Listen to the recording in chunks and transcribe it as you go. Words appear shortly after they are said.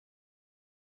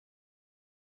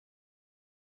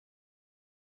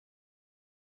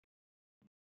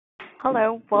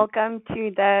Hello, welcome to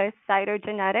the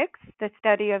Cytogenetics, the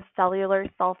study of cellular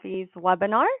selfies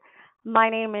webinar. My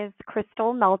name is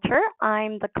Crystal Melcher.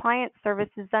 I'm the Client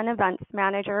Services and Events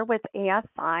Manager with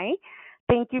ASI.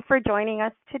 Thank you for joining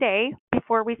us today.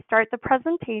 Before we start the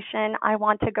presentation, I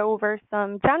want to go over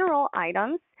some general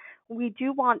items. We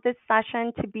do want this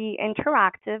session to be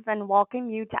interactive and welcome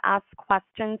you to ask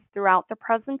questions throughout the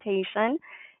presentation.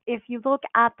 If you look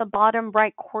at the bottom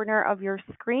right corner of your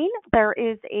screen, there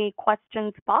is a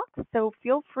questions box, so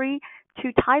feel free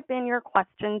to type in your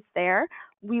questions there.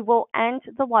 We will end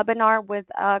the webinar with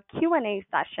a Q&A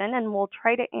session, and we'll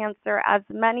try to answer as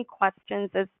many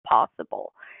questions as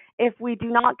possible. If we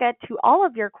do not get to all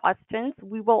of your questions,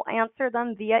 we will answer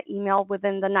them via email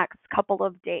within the next couple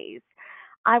of days.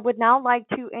 I would now like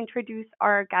to introduce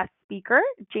our guest speaker,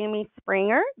 Jamie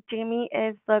Springer. Jamie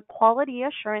is the Quality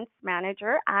Assurance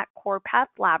Manager at CorePath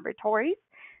Laboratories.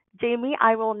 Jamie,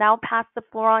 I will now pass the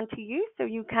floor on to you so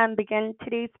you can begin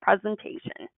today's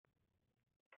presentation.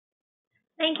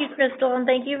 Thank you, Crystal, and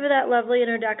thank you for that lovely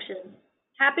introduction.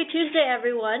 Happy Tuesday,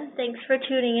 everyone. Thanks for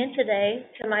tuning in today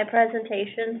to my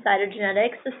presentation,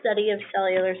 Cytogenetics, the study of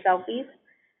cellular selfies.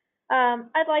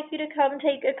 I'd like you to come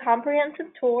take a comprehensive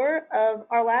tour of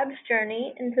our lab's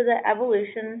journey into the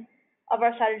evolution of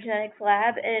our cytogenetics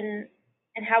lab and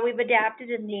how we've adapted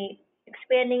in the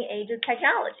expanding age of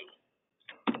technology.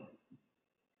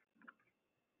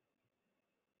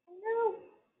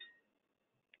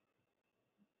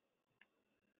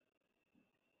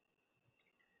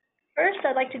 First,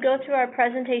 I'd like to go through our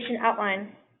presentation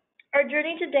outline. Our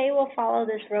journey today will follow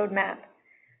this roadmap.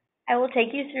 I will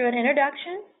take you through an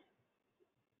introduction,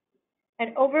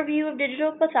 an overview of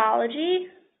digital pathology.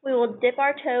 We will dip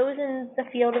our toes in the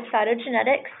field of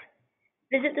cytogenetics,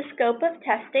 visit the scope of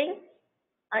testing,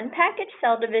 unpackage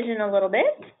cell division a little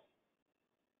bit,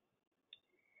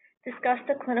 discuss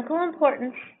the clinical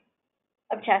importance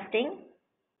of testing,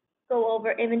 go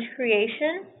over image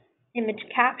creation, image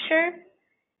capture,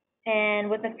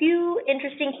 and with a few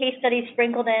interesting case studies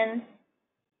sprinkled in,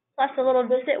 plus a little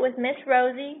visit with Miss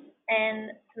Rosie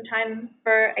and some time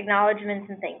for acknowledgments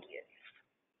and thank yous.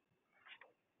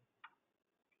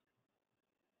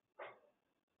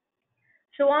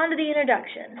 So on to the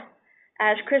introduction.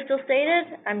 As Crystal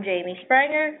stated, I'm Jamie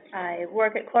Springer. I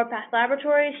work at CorePath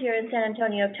Laboratories here in San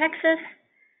Antonio, Texas.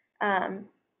 I'm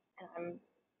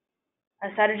a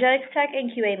cytogenetics tech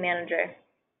and QA manager.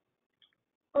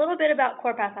 A little bit about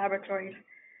CorePath Laboratories.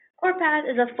 CorePath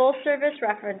is a full-service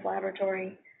reference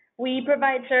laboratory. We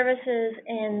provide services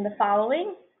in the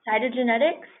following: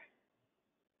 cytogenetics,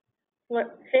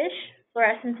 FISH,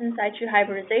 fluorescence in situ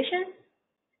hybridization,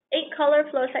 8-color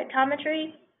flow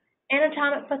cytometry,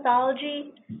 anatomic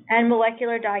pathology, and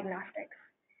molecular diagnostics.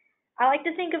 I like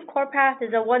to think of CorePath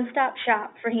as a one-stop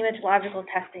shop for hematological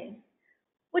testing,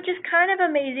 which is kind of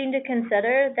amazing to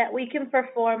consider that we can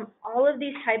perform all of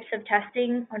these types of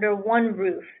testing under one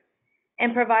roof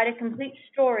and provide a complete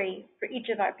story for each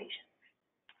of our patients.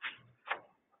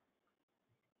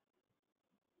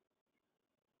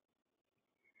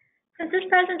 Since this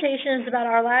presentation is about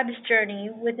our lab's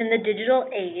journey within the digital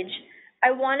age,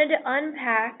 I wanted to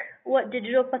unpack what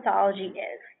digital pathology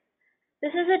is.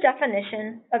 This is a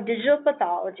definition of digital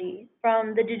pathology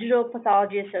from the Digital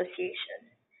Pathology Association.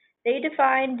 They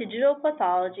define digital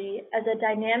pathology as a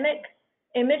dynamic,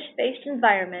 image-based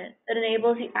environment that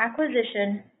enables the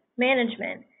acquisition,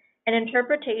 management, and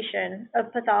interpretation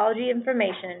of pathology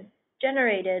information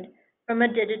generated from a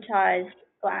digitized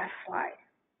glass slide,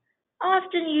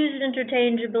 often used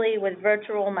interchangeably with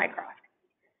virtual microscopy.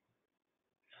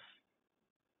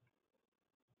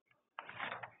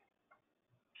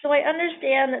 So I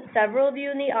understand that several of you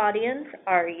in the audience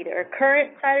are either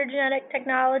current cytogenetic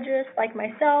technologists like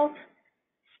myself,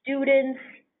 students,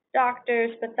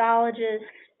 doctors, pathologists,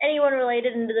 anyone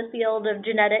related into the field of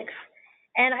genetics.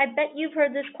 And I bet you've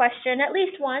heard this question at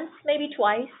least once, maybe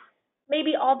twice,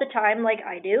 maybe all the time like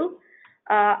I do.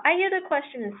 I hear the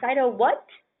question, Cyto, what?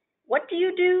 What do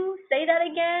you do? Say that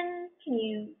again. Can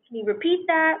you repeat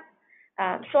that?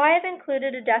 So I have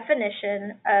included a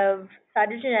definition of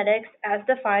cytogenetics as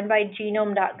defined by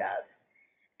genome.gov.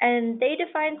 And they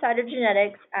define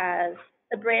cytogenetics as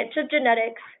the branch of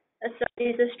genetics that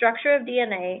studies the structure of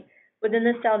DNA within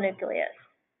the cell nucleus.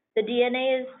 The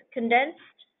DNA is condensed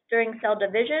during cell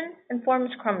division and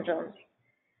forms chromosomes.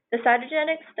 The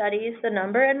cytogenetics studies the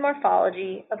number and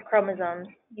morphology of chromosomes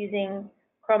using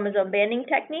chromosome banding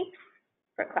techniques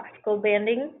for classical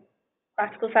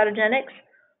cytogenetics,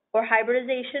 or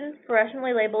hybridization,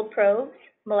 fluorescently labeled probes,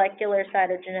 molecular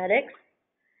cytogenetics.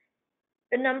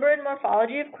 The number and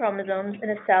morphology of chromosomes in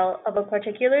a cell of a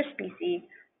particular species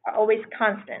are always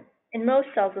constant, in most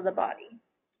cells of the body,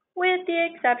 with the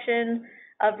exception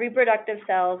of reproductive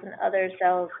cells and other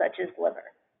cells such as liver.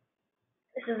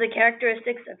 This is the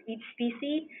characteristics of each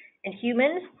species. In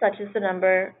humans, such as the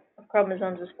number of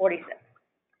chromosomes is 46.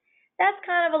 That's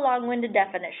kind of a long-winded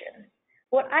definition.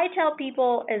 What I tell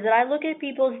people is that I look at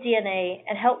people's DNA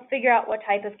and help figure out what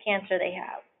type of cancer they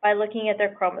have by looking at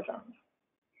their chromosomes.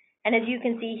 And as you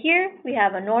can see here, we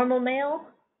have a normal male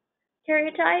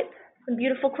karyotype, some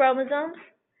beautiful chromosomes.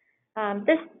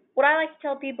 What I like to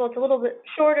tell people, it's a little bit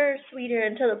shorter, sweeter,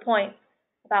 and to the point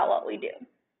about what we do.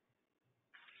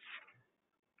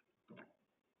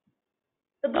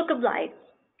 The Book of Life.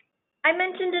 I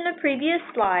mentioned in a previous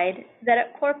slide that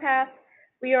at CorePath,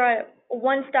 we are a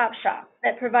one-stop shop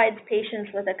that provides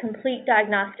patients with a complete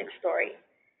diagnostic story.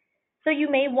 So you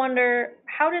may wonder,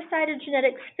 how does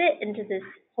cytogenetics fit into this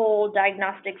whole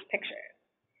diagnostics picture?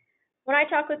 When I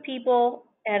talk with people,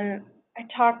 and I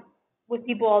talk with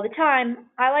people all the time,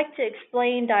 I like to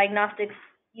explain diagnostics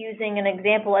using an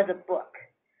example as a book.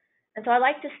 And so I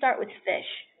like to start with fish.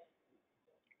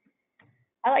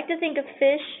 I like to think of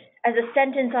fish as a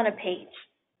sentence on a page.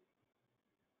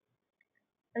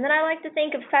 And then I like to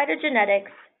think of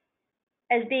cytogenetics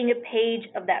as being a page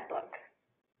of that book.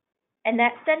 And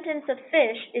that sentence of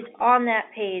fish is on that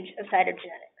page of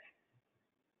cytogenetics.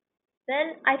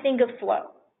 Then I think of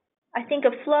flow. I think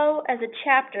of flow as a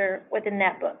chapter within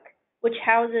that book, which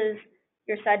houses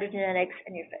your cytogenetics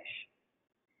and your fish.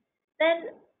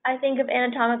 Then I think of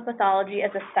anatomic pathology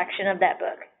as a section of that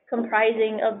book,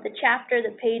 comprising of the chapter,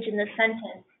 the page, and the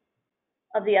sentence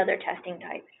of the other testing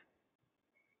types.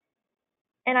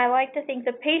 And I like to think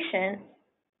the patient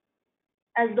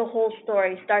as the whole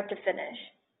story, start to finish.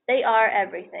 They are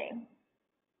everything.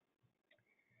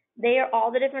 They are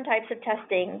all the different types of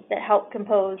testing that help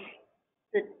compose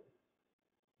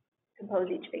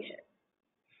each patient.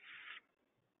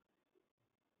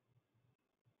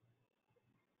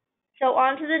 So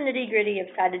on to the nitty-gritty of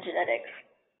cytogenetics.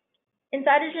 In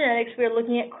cytogenetics, we're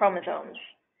looking at chromosomes.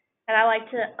 And I like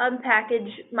to unpackage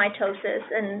mitosis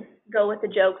and go with the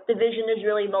joke, division is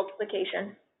really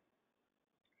multiplication.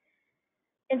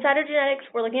 In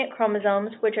cytogenetics, we're looking at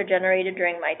chromosomes, which are generated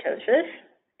during mitosis.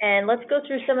 And let's go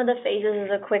through some of the phases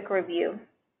as a quick review.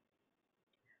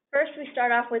 First, we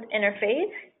start off with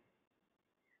interphase,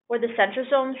 where the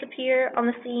centrosomes appear on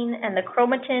the scene and the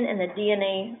chromatin and the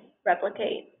DNA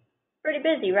replicate. Pretty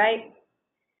busy, right?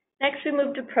 Next, we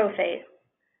move to prophase.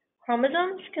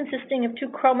 Chromosomes consisting of two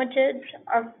chromatids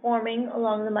are forming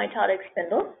along the mitotic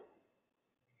spindle.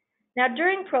 Now,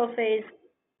 during prophase,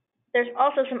 there's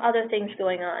also some other things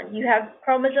going on. You have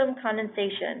chromosome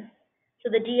condensation. So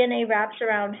the DNA wraps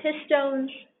around histones.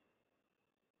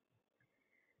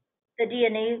 The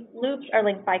DNA loops are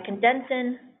linked by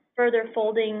condensin, further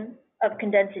folding of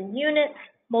condensin units.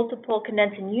 Multiple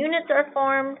condensin units are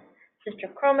formed, sister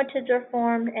chromatids are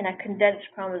formed, and a condensed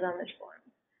chromosome is formed.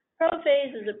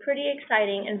 Prophase is a pretty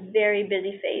exciting and very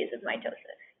busy phase of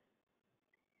mitosis.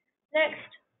 Next,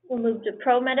 we'll move to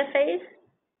prometaphase,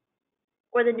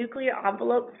 where the nuclear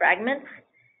envelope fragments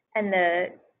and the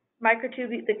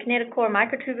kinetochore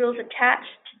microtubules attach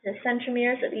to the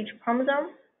centromeres of each chromosome.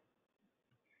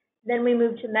 Then we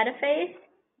move to metaphase.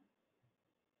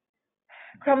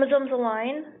 Chromosomes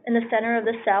align in the center of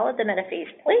the cell at the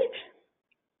metaphase plate.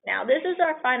 Now, this is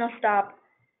our final stop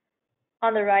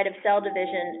on the right of cell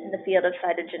division in the field of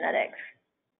cytogenetics.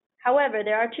 However,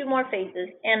 there are two more phases,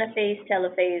 anaphase,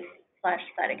 telophase,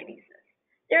 /cytokinesis.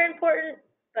 They're important,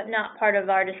 but not part of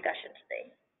our discussion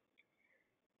today.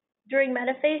 During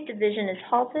metaphase, division is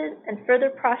halted, and further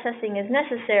processing is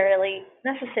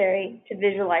necessary to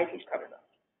visualize these chromosomes.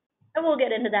 And we'll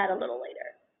get into that a little later.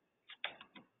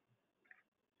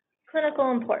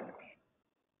 Clinical importance.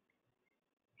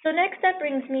 So next that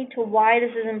brings me to why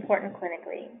this is important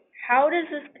clinically. How does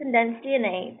this condensed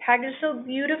DNA, packaged so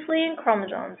beautifully in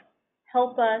chromosomes,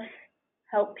 help us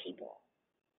help people?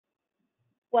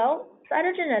 Well,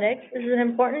 cytogenetics is an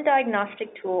important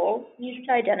diagnostic tool used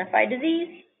to identify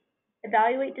disease,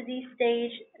 evaluate disease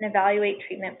stage, and evaluate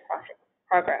treatment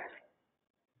progress.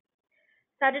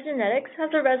 Cytogenetics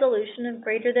has a resolution of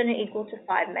greater than or equal to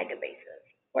 5 megabases,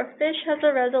 where FISH has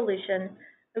a resolution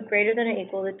of greater than or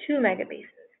equal to 2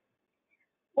 megabases.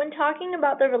 When talking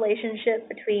about the relationship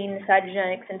between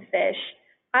cytogenetics and FISH,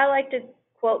 I like to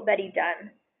quote Betty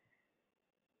Dunn.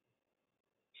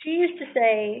 She used to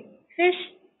say, FISH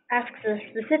asks a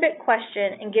specific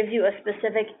question and gives you a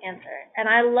specific answer. And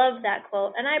I love that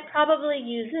quote, and I probably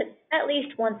use it at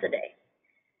least once a day.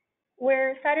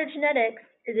 Where cytogenetics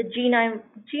is a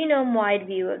genome-wide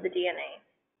view of the DNA.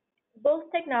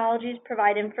 Both technologies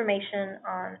provide information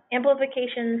on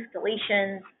amplifications,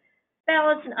 deletions,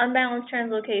 balanced and unbalanced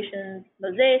translocations,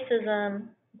 mosaicism,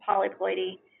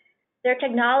 polyploidy. They're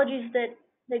technologies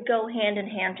that go hand in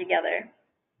hand together.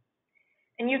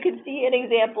 And you can see an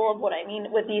example of what I mean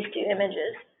with these two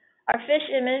images. Our fish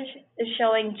image is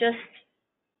showing just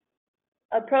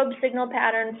a probe signal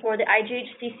pattern for the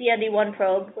IGHCCND1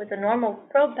 probe with a normal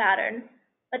probe pattern,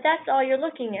 but that's all you're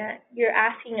looking at. You're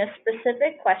asking a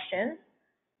specific question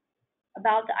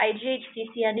about the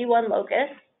IGHCCND1 locus,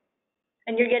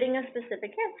 and you're getting a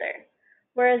specific answer.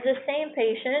 Whereas this same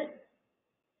patient,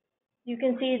 you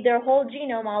can see their whole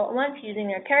genome all at once using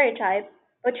their karyotype,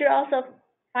 but you're also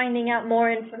finding out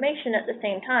more information at the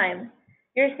same time.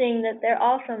 You're seeing that they're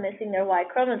also missing their Y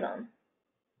chromosome.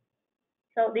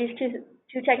 So these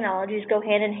two technologies go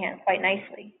hand in hand quite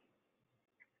nicely.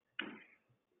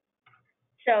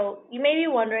 So you may be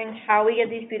wondering how we get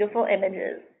these beautiful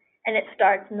images, and it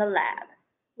starts in the lab,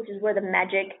 which is where the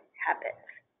magic happens.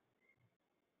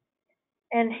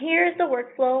 And here's the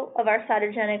workflow of our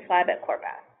cytogenetics lab at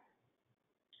Corbat.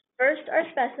 First, our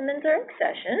specimens are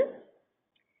accessioned,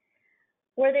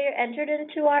 where they are entered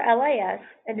into our LIS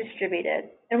and distributed.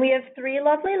 And we have 3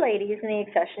 lovely ladies in the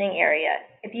accessioning area.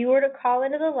 If you were to call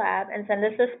into the lab and send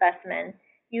us a specimen,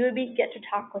 you would get to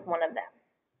talk with one of them.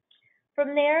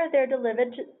 From there, they're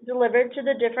delivered to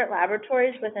the different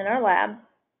laboratories within our lab.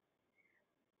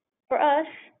 For us,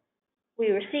 we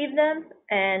receive them,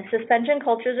 and suspension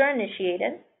cultures are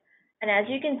initiated. And as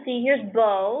you can see, here's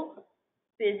Bo,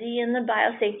 busy in the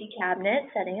biosafety cabinet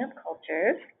setting up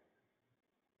cultures.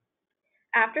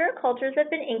 After our cultures have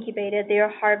been incubated, they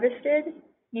are harvested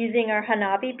using our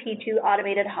Hanabi P2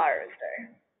 automated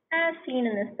harvester, as seen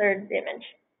in this third image.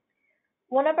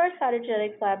 One of our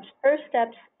cytogenetics lab's first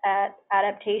steps at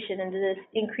adaptation into this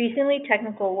increasingly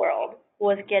technical world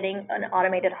was getting an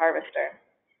automated harvester.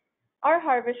 Our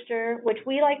harvester, which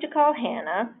we like to call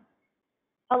Hannah,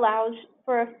 allows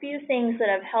for a few things that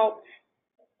have helped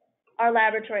our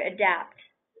laboratory adapt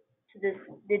to this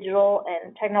digital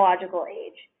and technological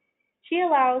age. She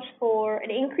allows for an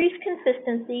increased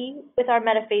consistency with our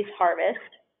metaphase harvest,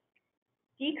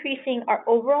 decreasing our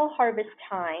overall harvest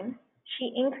time.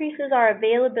 She increases our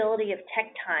availability of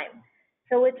tech time.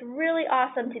 So it's really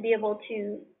awesome to be able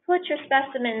to put your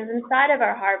specimens inside of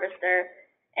our harvester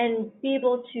and be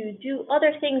able to do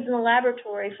other things in the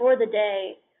laboratory for the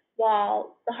day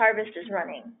while the harvest is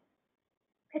running.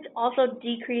 It's also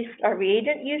decreased our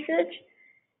reagent usage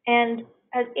and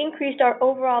has increased our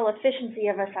overall efficiency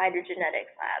of a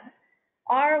cytogenetics lab.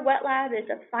 Our wet lab is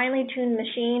a finely tuned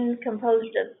machine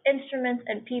composed of instruments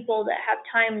and people that have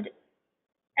timed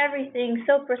everything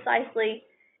so precisely.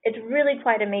 It's really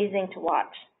quite amazing to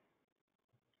watch.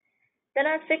 Then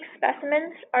our fixed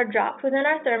specimens are dropped within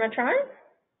our thermotron.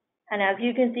 And as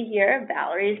you can see here,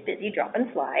 Valerie is busy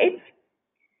dropping slides.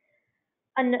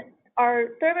 And our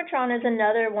thermotron is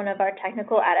another one of our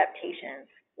technical adaptations,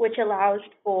 which allows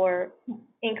for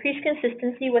increased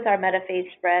consistency with our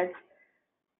metaphase spreads,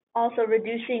 also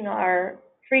reducing our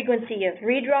frequency of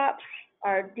redrops,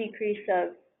 our decrease of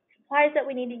supplies that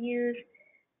we need to use,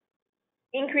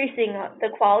 increasing the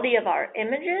quality of our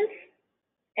images,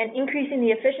 and increasing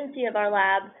the efficiency of our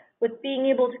lab with being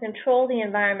able to control the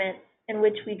environment in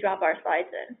which we drop our slides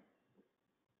in.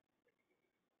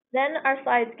 Then our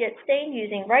slides get stained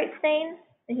using bright stain,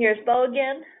 and here's Bo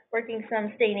again, working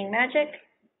some staining magic.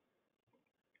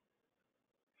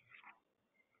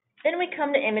 Then we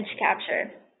come to image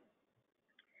capture.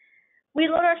 We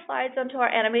load our slides onto our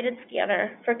animated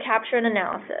scanner for capture and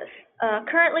analysis.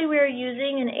 Currently, we are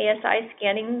using an ASI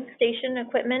scanning station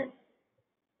equipment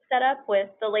setup with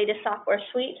the latest software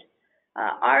suite.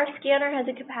 Our scanner has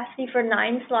a capacity for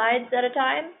 9 slides at a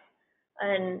time,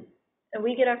 and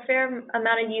we get a fair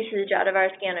amount of usage out of our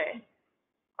scanner.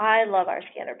 I love our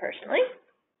scanner personally.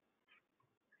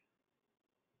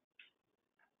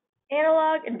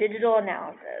 Analog and digital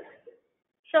analysis.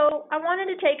 So I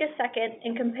wanted to take a second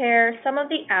and compare some of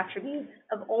the attributes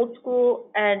of old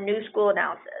school and new school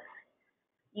analysis.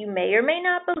 You may or may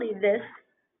not believe this,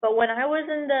 but when I was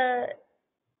in the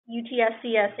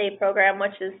UTSCSA program,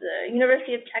 which is the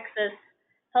University of Texas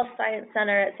Health Science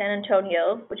Center at San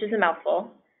Antonio, which is a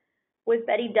mouthful, with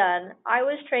Betty Dunn, I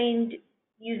was trained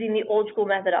using the old school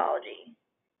methodology.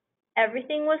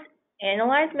 Everything was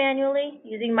analyzed manually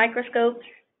using microscopes,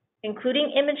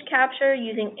 including image capture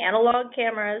using analog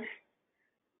cameras,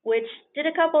 which did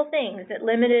a couple things. It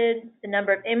limited the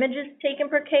number of images taken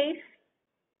per case.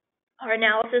 Our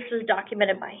analysis was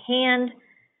documented by hand.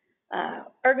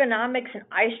 Ergonomics and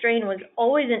eye strain was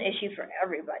always an issue for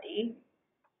everybody.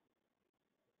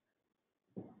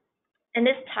 And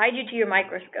this tied you to your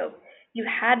microscope. You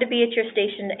had to be at your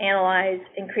station to analyze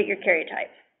and create your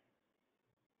karyotypes.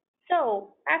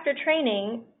 So after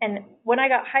training and when I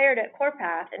got hired at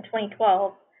CorePath in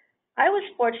 2012, I was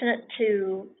fortunate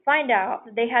to find out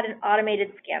that they had an automated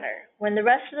scanner when the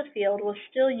rest of the field was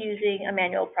still using a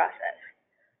manual process,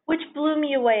 which blew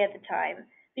me away at the time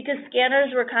because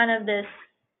scanners were kind of this,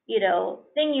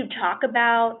 thing you talk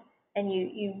about and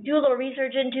you do a little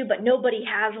research into, but nobody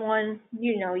has one.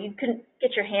 You couldn't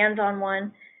get your hands on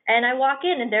one. And I walk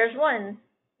in and there's one,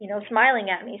 smiling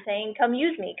at me saying, "Come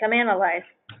use me, come analyze."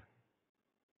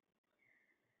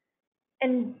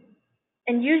 And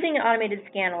using an automated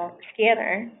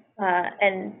scanner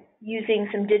and using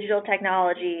some digital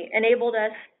technology enabled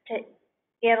us to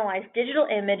analyze digital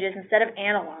images instead of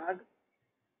analog,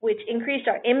 which increased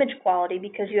our image quality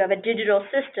because you have a digital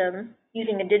system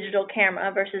using a digital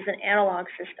camera versus an analog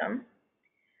system.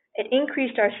 It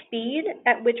increased our speed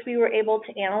at which we were able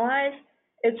to analyze.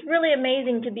 It's really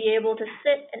amazing to be able to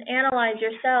sit and analyze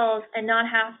your cells and not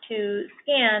have to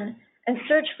scan and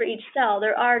search for each cell.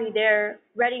 They're already there,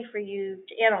 ready for you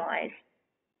to analyze.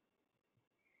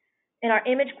 And our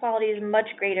image quality is much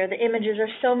greater. The images are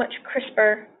so much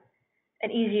crisper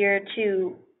and easier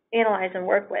to analyze and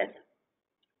work with.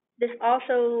 This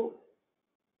also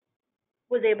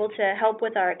was able to help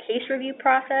with our case review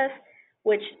process,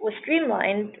 which was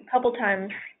streamlined a couple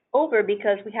times over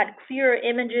because we had clearer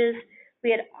images,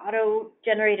 we had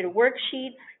auto-generated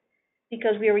worksheets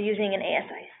because we were using an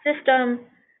ASI system.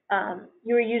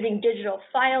 You were using digital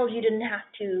files. You didn't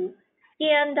have to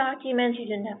scan documents. You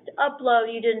didn't have to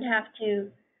upload. You didn't have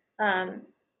to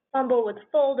fumble with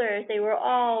folders. They were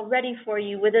all ready for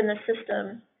you within the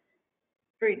system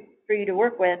for you to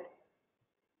work with.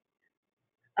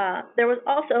 There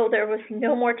was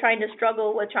no more trying to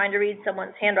struggle with trying to read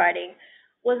someone's handwriting.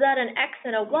 Was that an X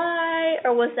and a Y,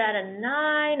 or was that a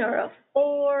 9 or a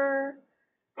 4?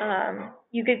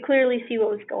 You could clearly see what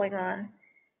was going on.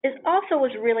 This also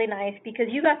was really nice because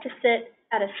you got to sit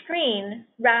at a screen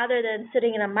rather than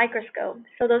sitting in a microscope.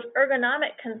 So those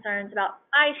ergonomic concerns about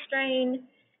eye strain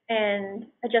and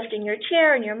adjusting your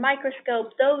chair and your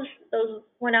microscope, those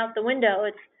went out the window.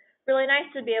 It's really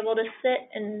nice to be able to sit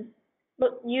and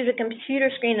use a computer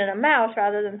screen and a mouse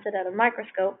rather than sit at a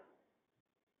microscope.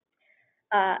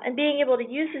 And being able to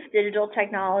use this digital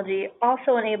technology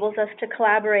also enables us to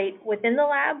collaborate within the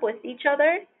lab with each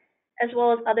other, as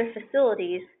well as other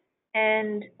facilities,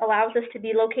 and allows us to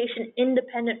be location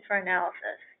independent for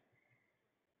analysis.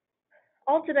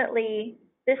 Ultimately,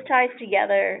 this ties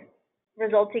together,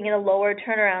 resulting in a lower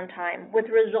turnaround time with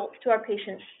results to our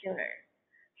patients sooner.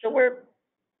 So we're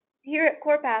here at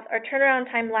CorePath, our turnaround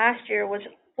time last year was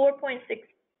 4.6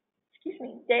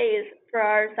 days for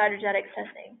our cytogenetics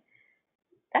testing.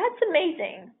 That's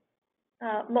amazing.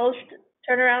 Most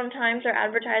turnaround times are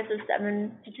advertised as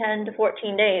 7 to 10 to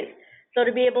 14 days. So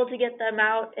to be able to get them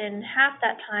out in half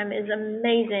that time is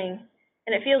amazing.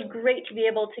 And it feels great to be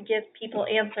able to give people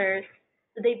answers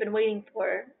that they've been waiting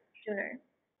for sooner.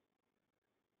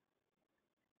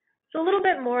 So a little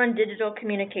bit more on digital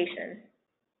communication.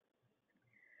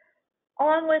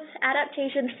 Along with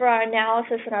adaptations for our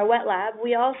analysis in our wet lab,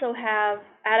 we also have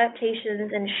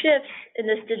adaptations and shifts in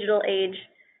this digital age.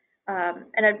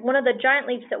 And one of the giant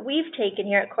leaps that we've taken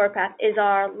here at CorePath is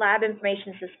our lab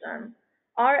information system.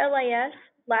 Our LIS,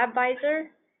 LabVisor,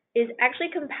 is actually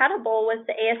compatible with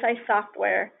the ASI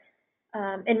software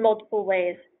in multiple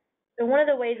ways. So one of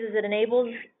the ways is it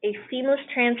enables a seamless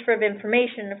transfer of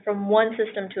information from one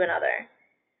system to another.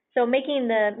 So making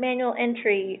the manual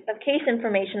entry of case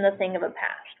information the thing of the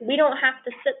past. We don't have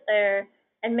to sit there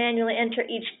and manually enter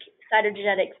each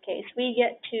cytogenetics case. We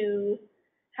get to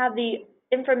have the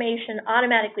information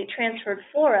automatically transferred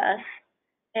for us,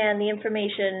 and the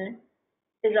information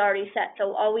is already set.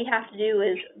 So all we have to do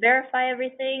is verify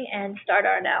everything and start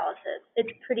our analysis.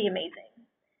 It's pretty amazing.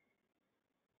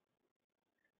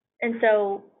 And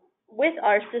so with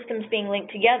our systems being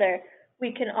linked together,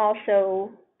 we can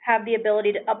also have the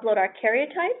ability to upload our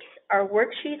karyotypes, our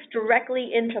worksheets directly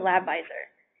into LabVisor.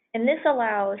 And this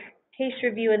allows case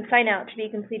review and sign-out to be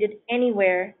completed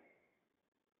anywhere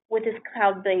with this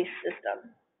cloud-based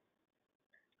system.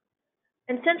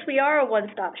 And since we are a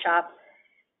one-stop shop,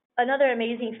 another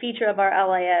amazing feature of our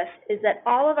LIS is that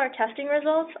all of our testing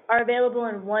results are available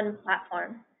in one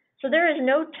platform. So there is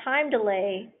no time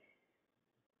delay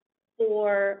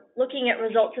for looking at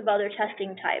results of other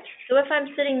testing types. So if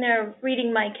I'm sitting there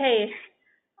reading my case,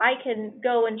 I can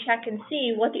go and check and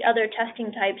see what the other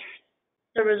testing types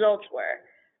the results were,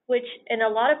 which in a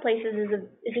lot of places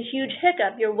is a huge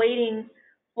hiccup. You're waiting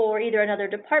for either another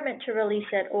department to release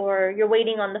it, or you're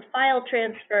waiting on the file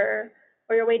transfer,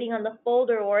 or you're waiting on the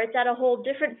folder, or it's at a whole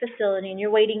different facility and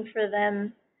you're waiting for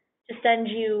them to send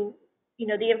you,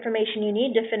 the information you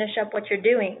need to finish up what you're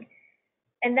doing.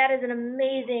 And that is an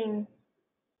amazing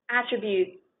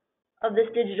attribute of this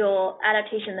digital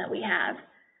adaptation that we have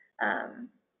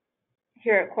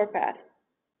here at CorePath.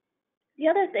 The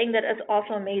other thing that is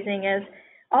also amazing is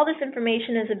all this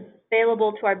information is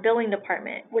available to our billing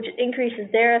department, which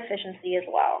increases their efficiency as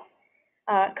well.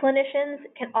 Clinicians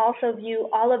can also view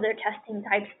all of their testing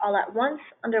types all at once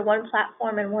under one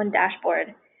platform and one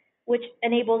dashboard, which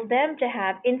enables them to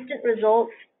have instant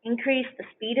results, increase the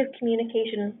speed of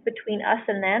communication between us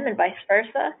and them, and vice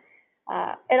versa.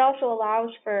 It also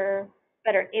allows for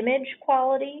better image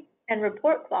quality and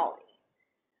report quality.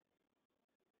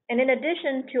 And in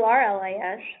addition to our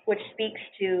LIS, which speaks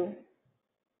to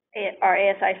our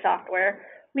ASI software,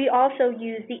 we also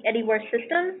use the Anywhere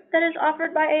system that is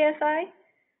offered by ASI,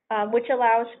 which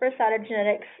allows for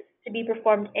cytogenetics to be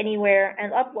performed anywhere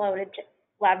and uploaded to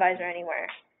LabVisor Anywhere,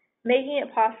 making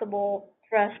it possible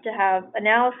for us to have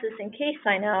analysis and case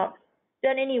sign-out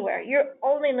done anywhere. You're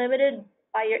only limited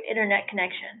by your internet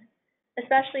connection,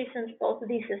 especially since both of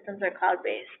these systems are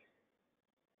cloud-based.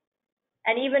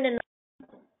 And even in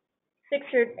 6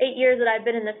 or 8 years that I've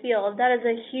been in the field, that is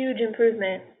a huge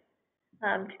improvement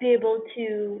to be able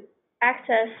to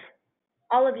access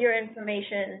all of your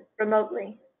information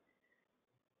remotely.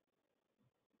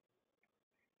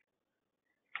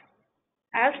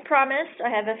 As promised, I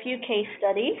have a few case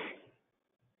studies.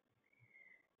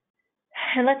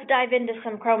 And let's dive into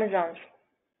some chromosomes.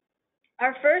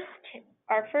 Our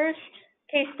first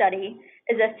case study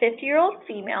is a 50-year-old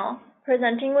female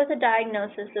presenting with a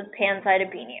diagnosis of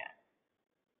pancytopenia.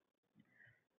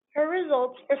 Her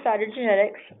results for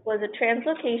cytogenetics was a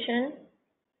translocation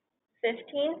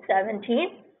 1517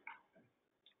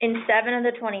 in 7 of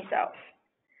the 20 cells.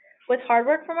 With hard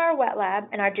work from our wet lab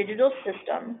and our digital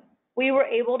system, we were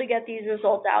able to get these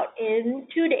results out in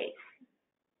 2 days.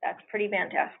 That's pretty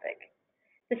fantastic.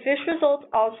 The FISH results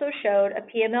also showed a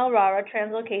PML-RARA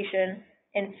translocation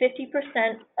in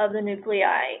 50% of the nuclei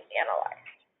analyzed.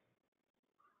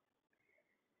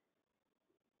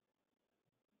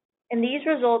 And these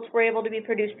results were able to be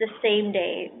produced the same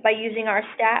day by using our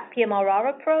STAT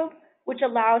PML-RARA probe, which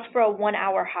allows for a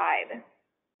 1-hour hide,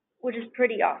 which is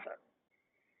pretty awesome.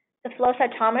 The flow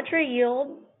cytometry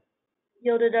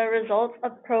yielded a result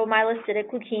of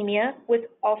promyelocytic leukemia, with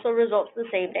also results the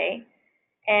same day.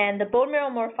 And the bone marrow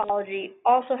morphology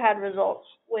also had results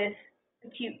with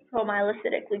acute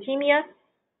promyelocytic leukemia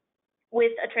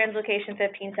with a translocation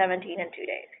 1517 in 2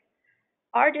 days.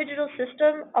 Our digital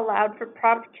system allowed for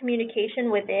prompt communication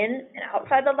within and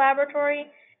outside the laboratory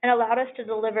and allowed us to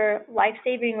deliver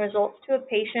life-saving results to a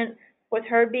patient, with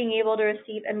her being able to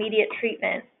receive immediate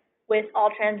treatment with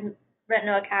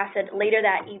all-trans-retinoic acid later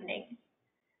that evening.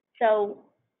 So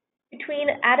between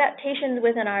adaptations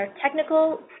within our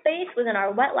technical space, within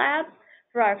our wet lab,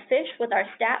 for our FISH with our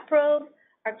STAT probe,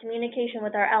 our communication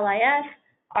with our LIS,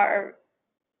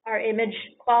 our image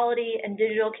quality and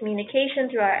digital communication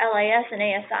through our LIS and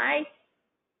ASI,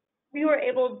 we were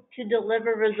able to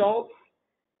deliver results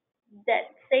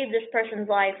that saved this person's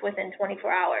life within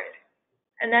 24 hours.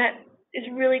 And that is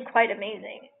really quite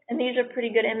amazing. And these are pretty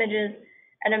good images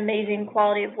and amazing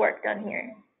quality of work done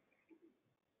here.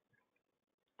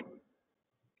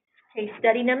 Case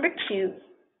study number 2.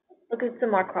 Look at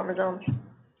some more chromosomes.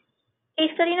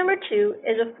 Case study number 2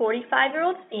 is a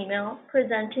 45-year-old female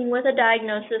presenting with a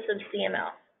diagnosis of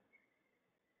CML.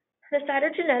 The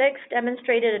cytogenetics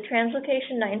demonstrated a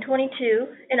translocation 922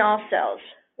 in all cells,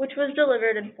 which was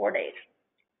delivered in 4 days,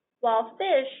 while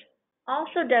FISH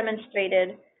also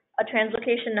demonstrated a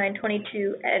translocation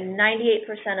 922 and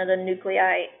 98% of the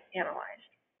nuclei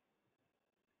analyzed.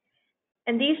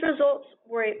 And these results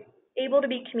were able to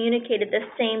be communicated the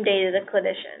same day to the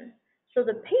clinician. So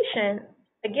the patient,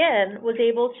 again, was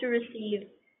able to receive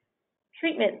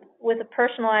treatment with a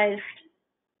personalized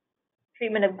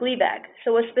treatment of Gleevec,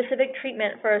 so a specific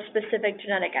treatment for a specific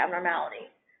genetic abnormality.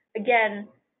 Again,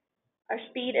 our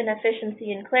speed and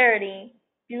efficiency and clarity,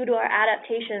 due to our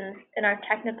adaptations in our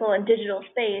technical and digital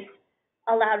space,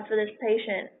 allowed for this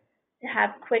patient to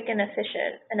have quick and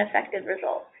efficient and effective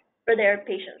results for their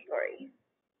patient story.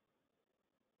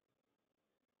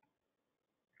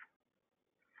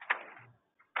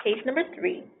 Case number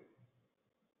 3.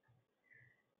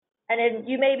 And then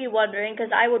you may be wondering,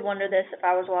 because I would wonder this if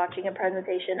I was watching a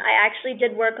presentation, I actually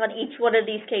did work on each one of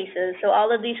these cases. So all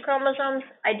of these chromosomes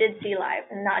I did see live,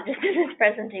 and not just in this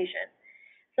presentation.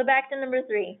 So back to number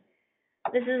 3.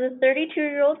 This is a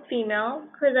 32-year-old female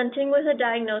presenting with a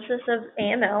diagnosis of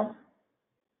AML.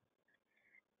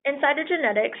 And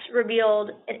cytogenetics revealed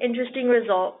an interesting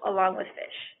result along with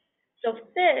FISH. So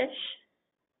FISH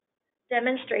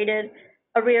demonstrated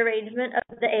a rearrangement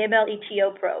of the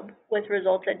AML-ETO probe with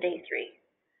results at day 3,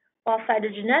 while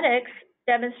cytogenetics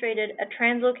demonstrated a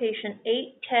translocation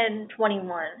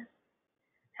 8-10-21,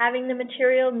 having the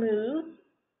material move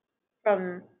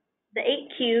from the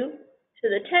 8q to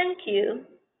the 10q,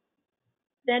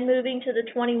 then moving to the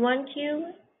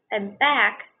 21q and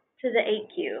back to the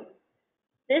 8q.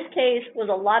 This case was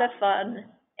a lot of fun,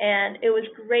 and it was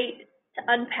great to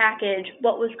unpackage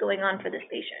what was going on for this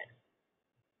patient.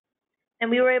 And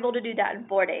we were able to do that in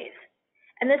 4 days.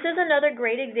 And this is another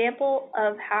great example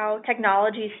of how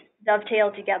technologies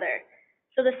dovetail together.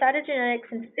 So the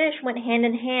cytogenetics and FISH went hand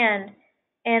in hand,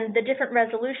 and the different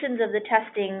resolutions of the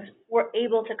testings were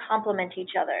able to complement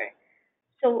each other.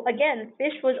 So again,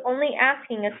 FISH was only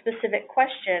asking a specific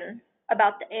question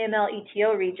about the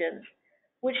AML-ETO regions,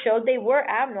 which showed they were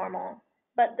abnormal.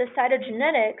 But the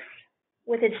cytogenetics,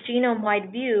 with its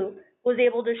genome-wide view, was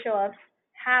able to show us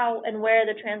how and where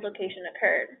the translocation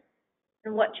occurred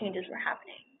and what changes were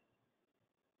happening.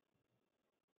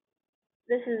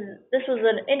 This was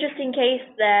an interesting case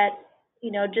that,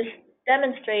 just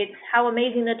demonstrates how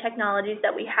amazing the technologies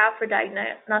that we have for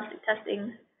diagnostic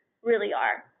testing really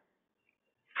are.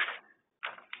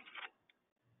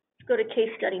 Let's go to case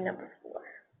study number 4.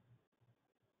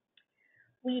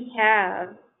 We have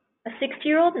a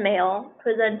 60-year-old male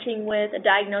presenting with a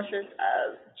diagnosis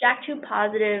of JAK2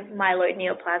 positive myeloid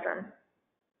neoplasm.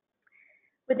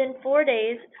 Within 4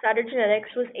 days,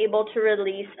 Cytogenetics was able to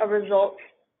release a result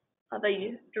of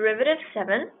a derivative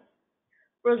 7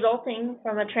 resulting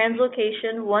from a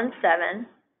translocation 1-7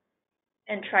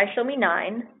 and trisomy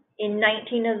 9 in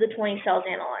 19 of the 20 cells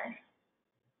analyzed.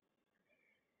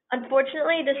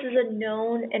 Unfortunately, this is a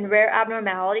known and rare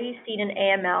abnormality seen in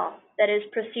AML that is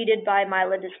preceded by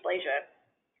myelodysplasia.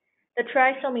 The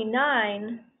trisomy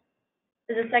 9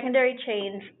 is a secondary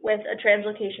change with a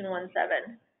translocation 1-7.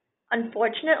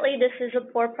 Unfortunately, this is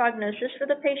a poor prognosis for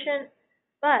the patient,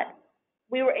 but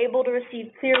we were able to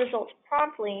receive clear results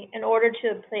promptly in order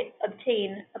to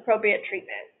obtain appropriate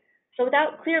treatment. So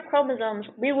without clear chromosomes,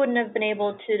 we wouldn't have been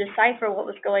able to decipher what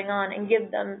was going on and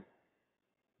give them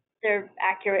their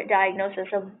accurate diagnosis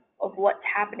of what's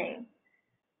happening.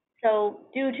 So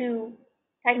due to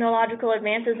technological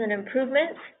advances and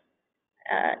improvements,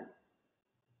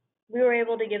 we were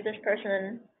able to give this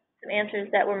person some answers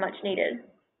that were much needed.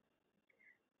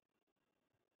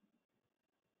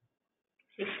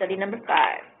 Case study number 5.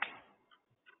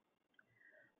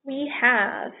 We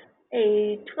have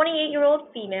a 28-year-old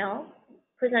female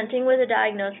presenting with a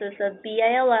diagnosis of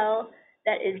BALL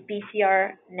that is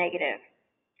BCR negative.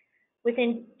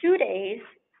 Within 2 days,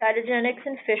 cytogenetics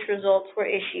and FISH results were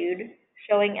issued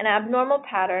showing an abnormal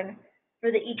pattern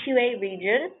for the E2A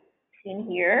region, seen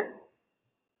here,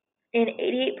 in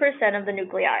 88% of the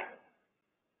nuclei.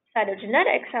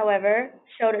 Cytogenetics, however,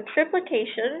 showed a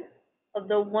triplication of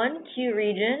the 1Q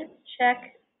region.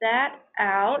 Check that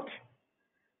out.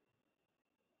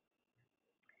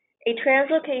 A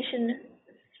translocation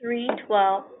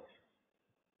 312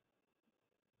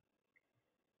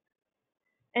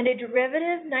 and a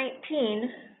derivative 19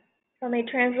 from a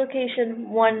translocation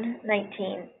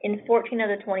 119 in 14 of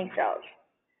the 20 cells.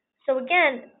 So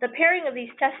again, the pairing of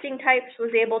these testing types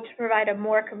was able to provide a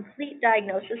more complete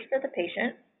diagnosis for the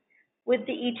patient, with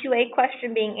the E2A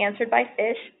question being answered by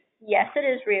FISH, yes, it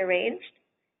is rearranged,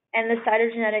 and the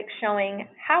cytogenetics showing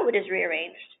how it is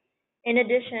rearranged, in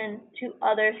addition to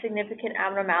other significant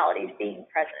abnormalities being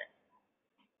present.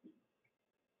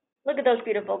 Look at those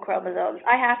beautiful chromosomes.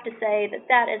 I have to say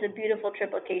that is a beautiful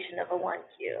triplication of a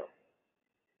 1Q.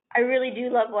 I really do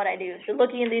love what I do, so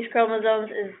looking at these chromosomes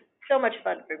is so much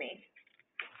fun for me.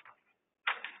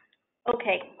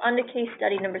 Okay, on to case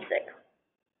study number 6.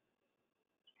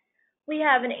 We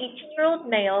have an 18-year-old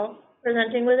male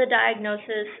presenting with a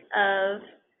diagnosis of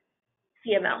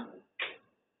CML.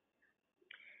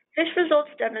 FISH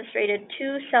results demonstrated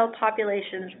 2 cell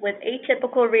populations with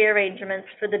atypical rearrangements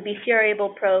for the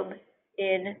BCR-ABL probe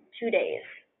in 2 days.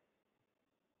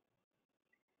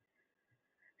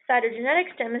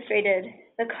 Cytogenetics demonstrated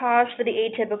the cause for the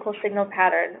atypical signal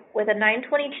pattern with a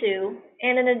 922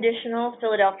 and an additional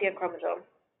Philadelphia chromosome.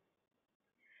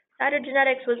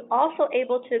 Cytogenetics was also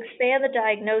able to expand the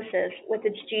diagnosis with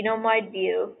its genome-wide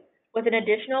view with an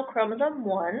additional chromosome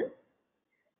 1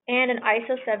 and an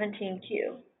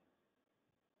iso17q.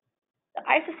 The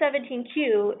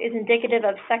iso17q is indicative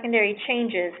of secondary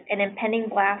changes and impending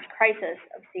blast crisis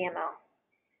of CML.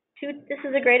 This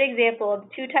is a great example of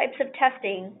 2 types of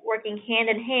testing working hand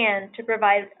in hand to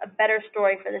provide a better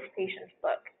story for this patient's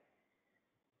book.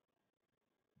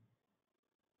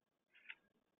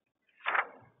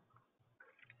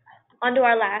 On to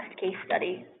our last case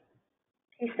study.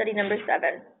 case study number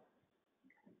 7.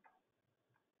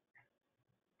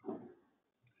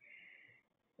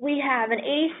 We have an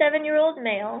 87-year-old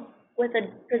male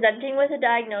presenting with a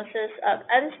diagnosis of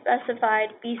unspecified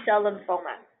B-cell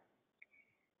lymphoma.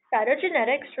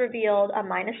 Cytogenetics revealed a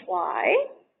 -Y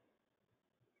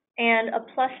and a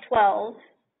 +12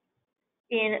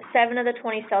 in 7 of the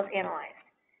 20 cells analyzed.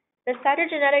 The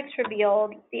cytogenetics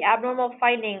revealed the abnormal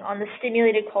finding on the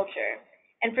stimulated culture.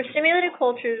 And for stimulated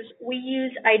cultures, we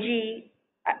use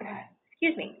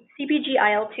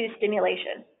CpG-IL-2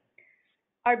 stimulation.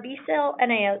 Our B-cell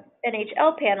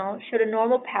NHL panel showed a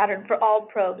normal pattern for all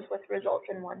probes with results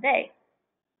in 1 day.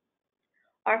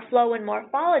 Our flow and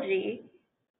morphology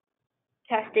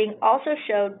testing also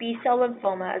showed B-cell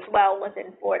lymphoma as well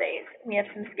within 4 days. We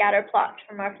have some scatter plots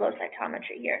from our flow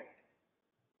cytometry here.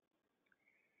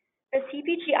 The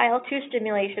CpG-IL-2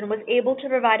 stimulation was able to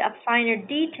provide a finer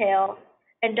detail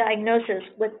and diagnosis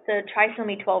with the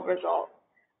trisomy 12 result.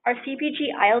 Our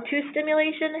CpG-IL-2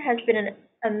 stimulation has been an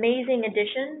amazing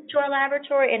addition to our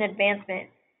laboratory and advancement.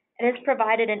 It has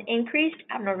provided an increased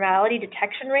abnormality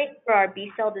detection rate for our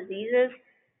B-cell diseases,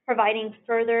 providing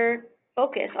further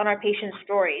focus on our patients'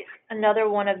 stories. Another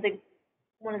one of the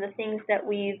things that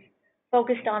we've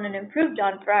focused on and improved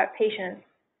on for our patients,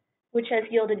 which has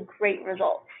yielded great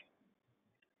results.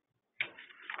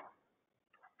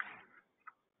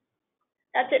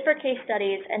 That's it for case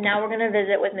studies, and now we're going to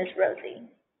visit with Miss Rosie.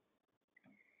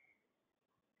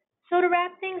 So to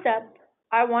wrap things up,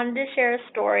 I wanted to share a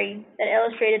story that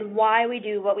illustrated why we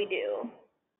do what we do.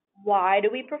 Why do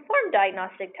we perform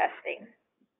diagnostic testing?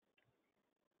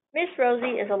 Miss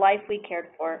Rosie is a life we cared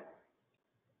for.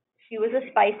 She was a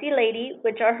spicy lady,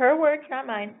 which are her words, not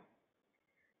mine.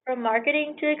 From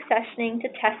marketing to accessioning to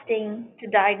testing to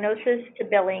diagnosis to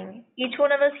billing, each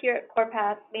one of us here at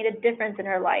CorePath made a difference in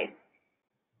her life.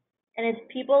 And it's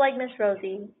people like Miss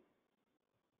Rosie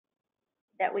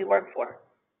that we work for.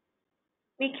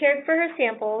 We cared for her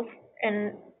samples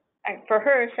and for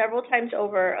her several times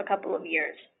over a couple of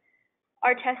years.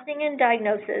 Our testing and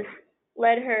diagnosis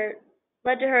led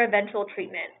to her eventual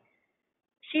treatment.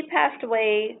 She passed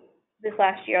away this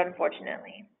last year,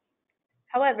 unfortunately.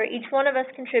 However, each one of us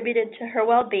contributed to her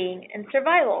well-being and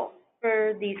survival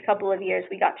for these couple of years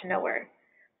we got to know her.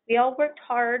 We all worked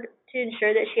hard to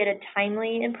ensure that she had a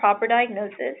timely and proper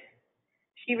diagnosis.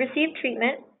 She received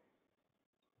treatment,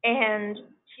 and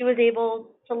she was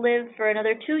able to live for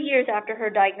another 2 years after her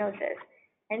diagnosis,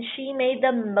 and she made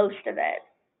the most of it.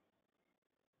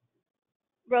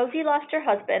 Rosie lost her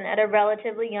husband at a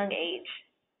relatively young age.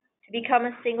 To become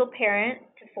a single parent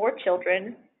to 4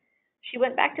 children, she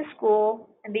went back to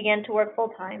school and began to work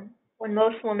full-time, when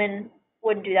most women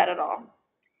wouldn't do that at all.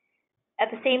 At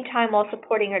the same time while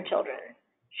supporting her children.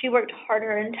 She worked hard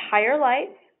her entire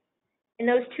life. In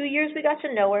those 2 years we got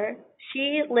to know her,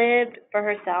 she lived for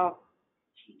herself.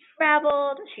 She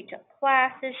traveled, she took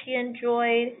classes she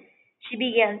enjoyed, she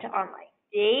began to online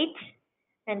date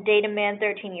and date a man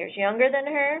 13 years younger than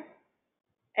her,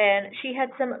 and she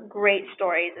had some great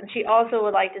stories, and she also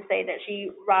would like to say that she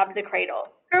robbed the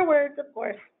cradle. Her words, of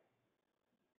course.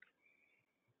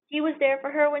 He was there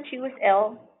for her when she was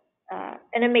ill,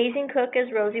 an amazing cook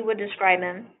as Rosie would describe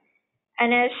him,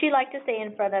 and as she liked to say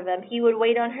in front of him, he would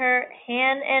wait on her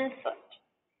hand and foot.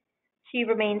 She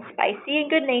remained spicy and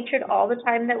good-natured all the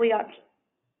time that we got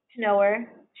to know her.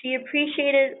 She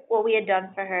appreciated what we had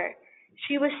done for her.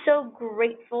 She was so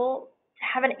grateful to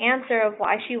have an answer of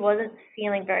why she wasn't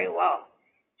feeling very well.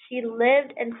 She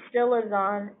lived and still lives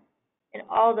on in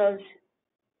all those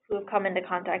who have come into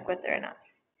contact with her and us.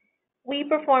 We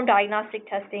perform diagnostic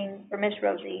testing for Miss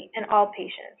Rosie and all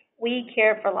patients. We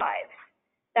care for lives.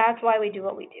 That's why we do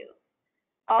what we do.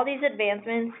 All these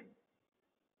advancements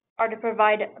are to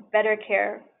provide better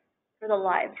care for the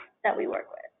lives that we work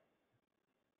with.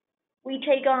 We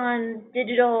take on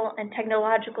digital and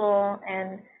technological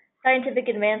and scientific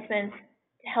advancements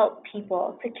to help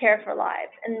people, to care for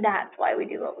lives, and that's why we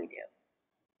do what we do.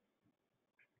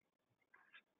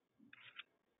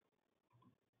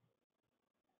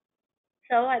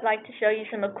 So I'd like to show you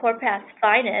some of CorePath's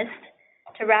finest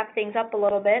to wrap things up a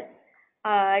little bit.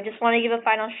 I just want to give a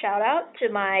final shout out to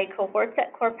my cohorts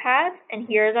at CorePath, and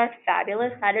here's our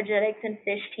fabulous cytogenetics and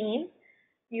fish team.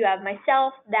 You have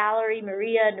myself, Valerie,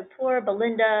 Maria, Nupur,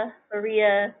 Belinda,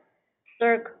 Maria,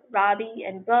 Cirque, Robbie,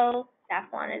 and Bo.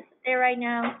 Safwan is there right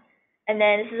now. And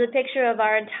then this is a picture of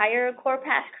our entire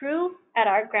CorePath crew at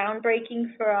our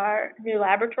groundbreaking for our new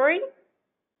laboratory.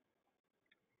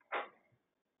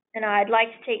 And I'd like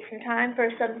to take some time for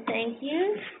some thank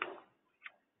yous.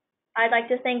 I'd like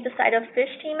to thank the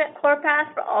CytoFish team at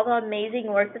CorePath for all the amazing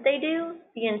work that they do,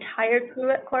 the entire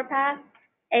crew at CorePath.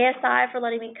 ASI for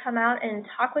letting me come out and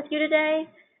talk with you today,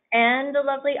 and the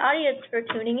lovely audience for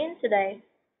tuning in today.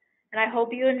 And I hope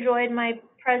you enjoyed my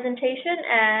presentation,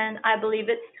 and I believe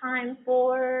it's time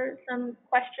for some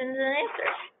questions and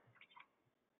answers.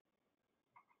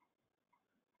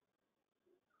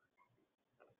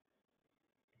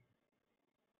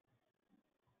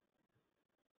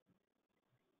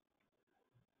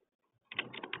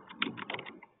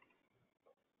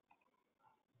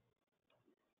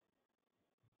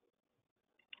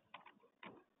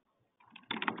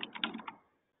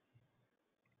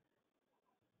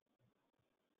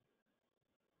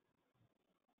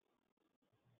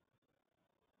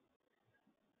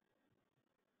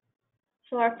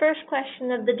 So our first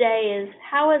question of the day is,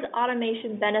 how has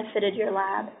automation benefited your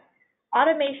lab?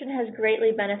 Automation has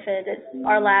greatly benefited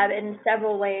our lab in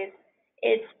several ways.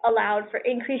 It's allowed for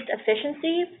increased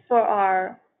efficiency for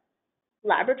our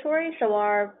laboratory, so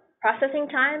our processing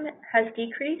time has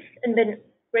decreased and been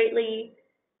greatly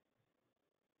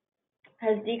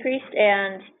has decreased,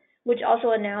 and which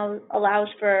also now allows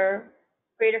for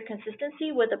greater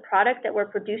consistency with the product that we're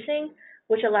producing,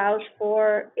 which allows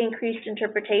for increased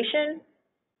interpretation,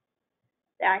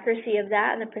 the accuracy of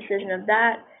that and the precision of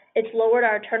that. It's lowered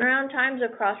our turnaround times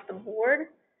across the board.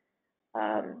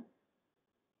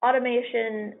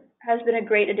 Automation has been a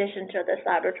great addition to this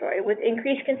laboratory. With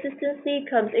increased consistency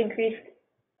comes increased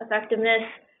effectiveness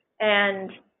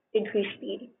and increased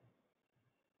speed.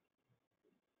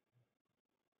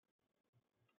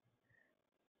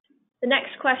 The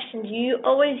next question, do you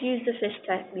always use the fish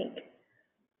technique?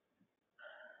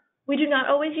 We do not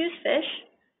always use fish.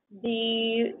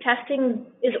 The testing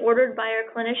is ordered by our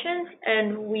clinicians,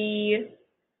 and we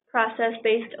process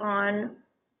based on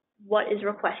what is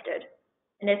requested.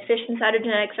 And if fish and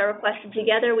cytogenetics are requested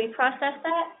together, we process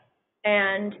that.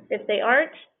 And if they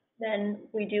aren't, then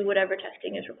we do whatever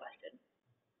testing is requested.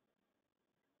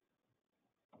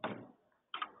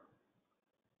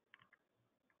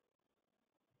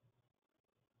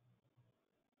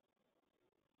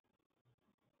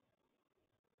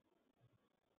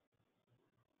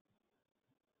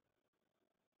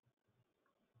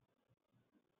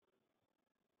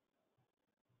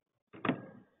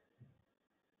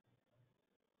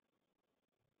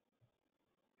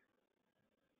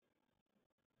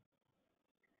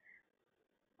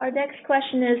 Our next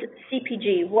question is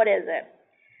CpG. What is it?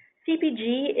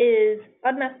 CpG is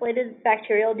unmethylated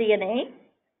bacterial DNA,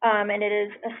 and it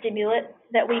is a stimulant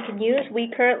that we can use.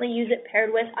 We currently use it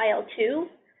paired with IL-2.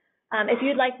 If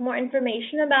you'd like more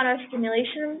information about our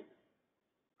stimulation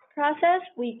process,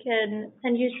 we can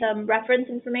send you some reference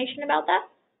information about that.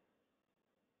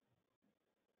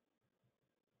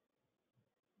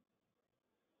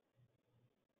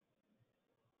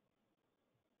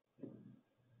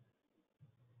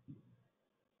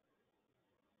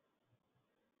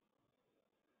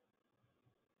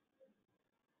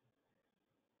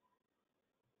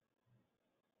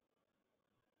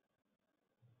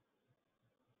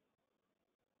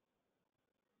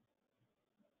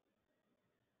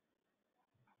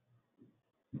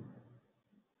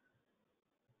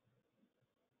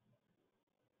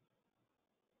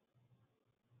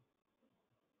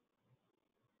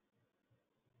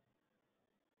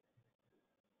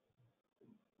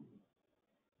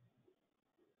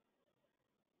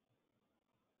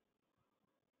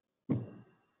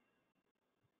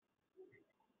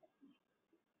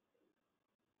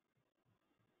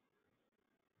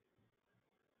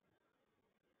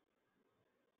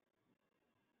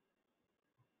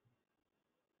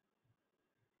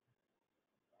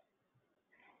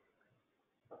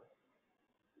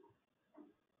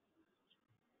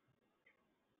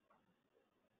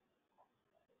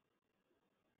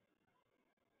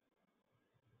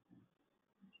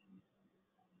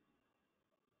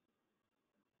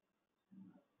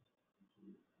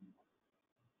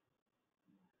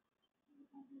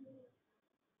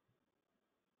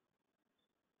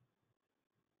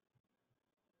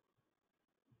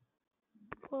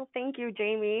 Well, thank you,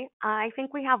 Jamie. I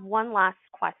think we have one last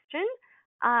question.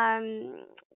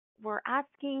 We're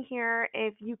asking here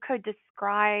if you could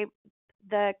describe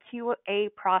the QA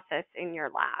process in your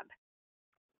lab.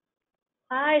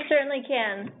 I certainly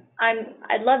can.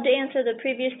 I'd love to answer the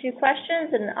previous two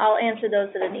questions, and I'll answer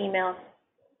those in an email.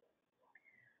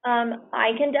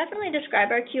 I can definitely describe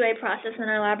our QA process in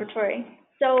our laboratory.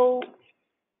 So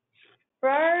for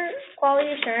our quality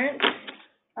assurance,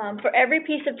 for every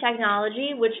piece of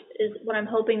technology, which is what I'm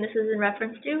hoping this is in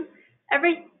reference to,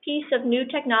 every piece of new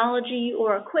technology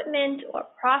or equipment or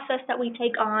process that we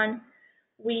take on,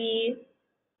 we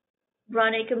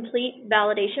run a complete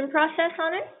validation process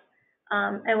on it.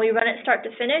 and we run it start to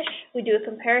finish. We do a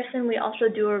comparison. We also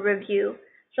do a review.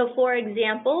 So for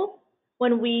example,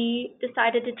 when we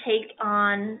decided to take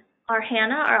on our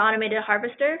HANA, our automated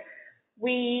harvester,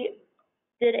 we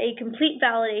did a complete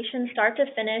validation start to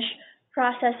finish,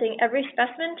 processing every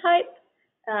specimen type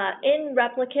in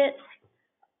replicates.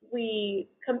 We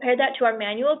compared that to our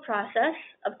manual process,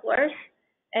 of course,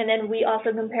 and then we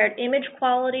also compared image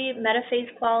quality,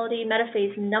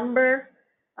 metaphase number,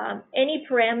 any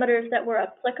parameters that were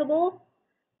applicable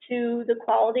to the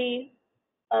quality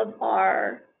of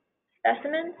our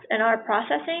specimens and our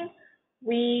processing,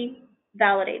 we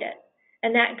validate it.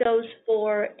 And that goes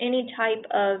for any type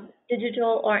of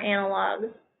digital or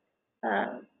analog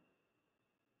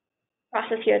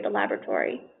process here at the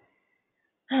laboratory.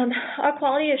 Our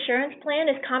quality assurance plan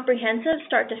is comprehensive,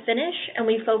 start to finish, and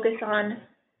we focus on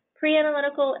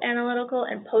pre-analytical, analytical,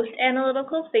 and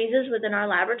post-analytical phases within our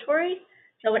laboratory.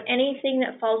 So anything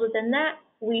that falls within that,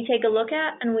 we take a look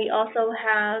at, and we also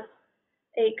have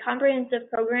a comprehensive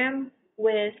program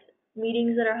with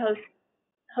meetings that are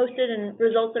hosted and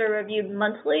results that are reviewed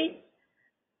monthly.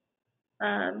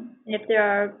 If there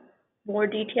are more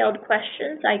detailed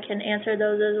questions, I can answer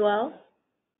those as well.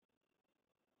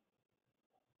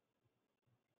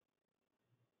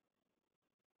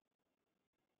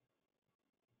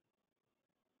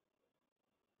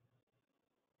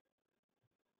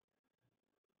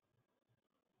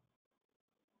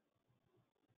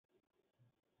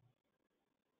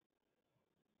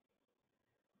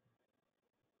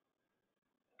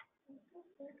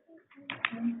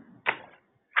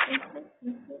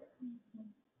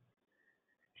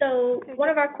 So one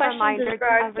of our questions is for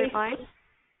our case.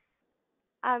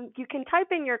 You can type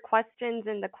in your questions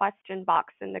in the question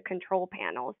box in the control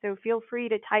panel. So feel free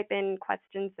to type in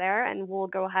questions there, and we'll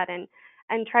go ahead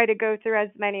and try to go through as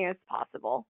many as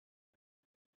possible.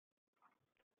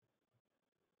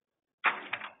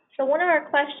 So one of our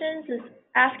questions is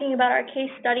asking about our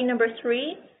case study number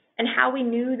 3 and how we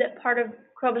knew that part of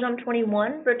chromosome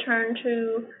 21 returned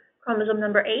to chromosome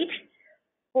number 8.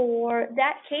 For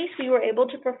that case, we were able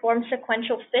to perform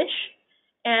sequential FISH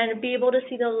and be able to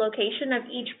see the location of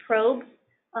each probe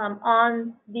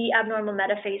on the abnormal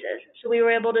metaphases. So we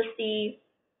were able to see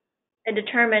and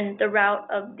determine the route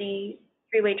of the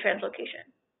three-way translocation.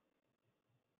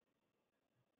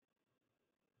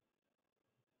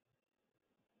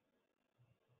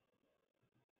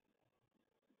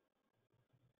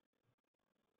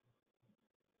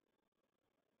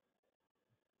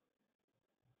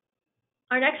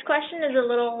 Our next question is a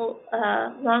little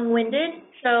long-winded.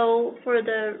 So for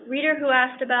the reader who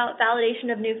asked about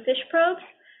validation of new FISH probes,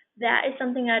 that is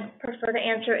something I'd prefer to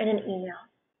answer in an email.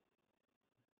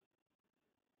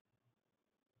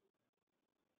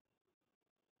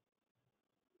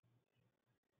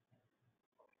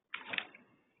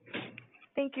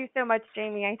 Thank you so much,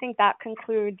 Jamie. I think that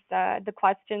concludes the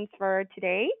questions for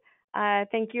today.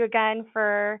 Thank you again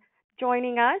for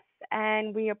joining us,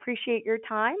 and we appreciate your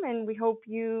time, and we hope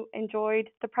you enjoyed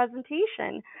the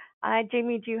presentation.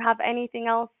 Jamie, do you have anything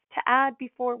else to add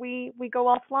before we go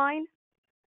offline?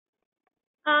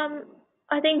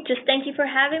 I think just thank you for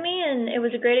having me, and it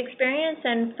was a great experience.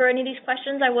 And for any of these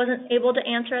questions I wasn't able to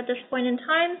answer at this point in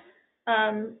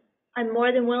time, I'm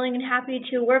more than willing and happy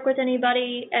to work with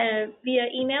anybody via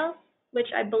email, which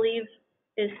I believe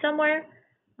is somewhere,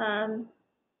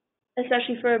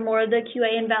 especially for more of the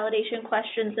QA and validation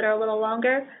questions that are a little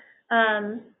longer.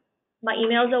 My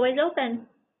email is always open.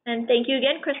 And thank you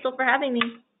again, Crystal, for having me.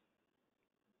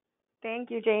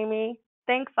 Thank you, Jamie.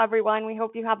 Thanks, everyone. We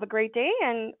hope you have a great day,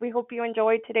 and we hope you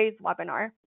enjoyed today's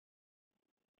webinar.